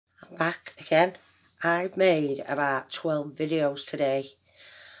Back again. I've made about 12 videos today.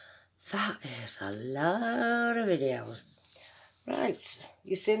 That is a lot of videos. Right,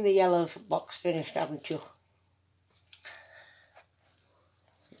 you've seen the yellow box finished, haven't you?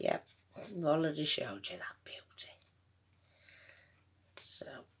 Yep, I've already showed you that beauty. So,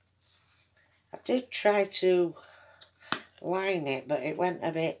 I did try to line it, but it went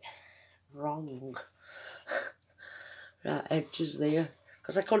a bit wrong. Right, edges there.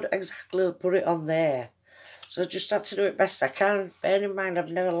 Because I couldn't exactly put it on there. So I just had to do it best I can. Bear in mind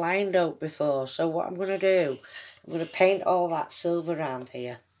I've never lined out before. So what I'm going to do, I'm going to paint all that silver around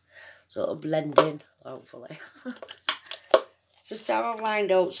here. So it'll blend in, hopefully. Just have I've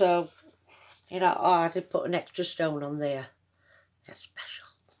lined out, so, you know, oh, I did put an extra stone on there. They're special.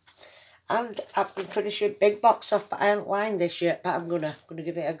 And I've been finishing big box off, but I haven't lined this yet, but I'm gonna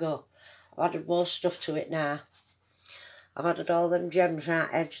give it a go. I've added more stuff to it now. I've added all them gems right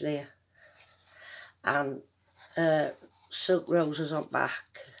edge there. And silk roses on back.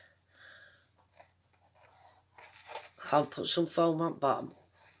 I'll put some foam on bottom.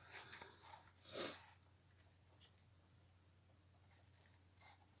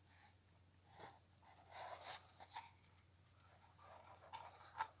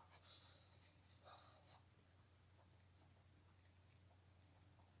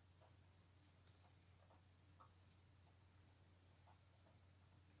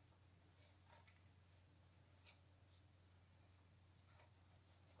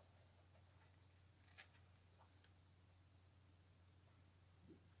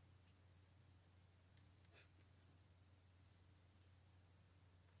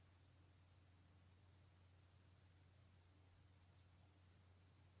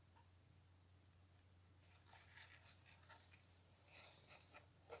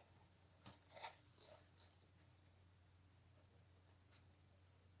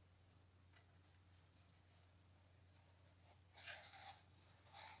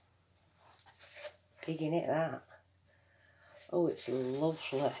 Big in it, that. Oh, it's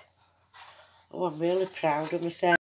lovely. Oh, I'm really proud of myself.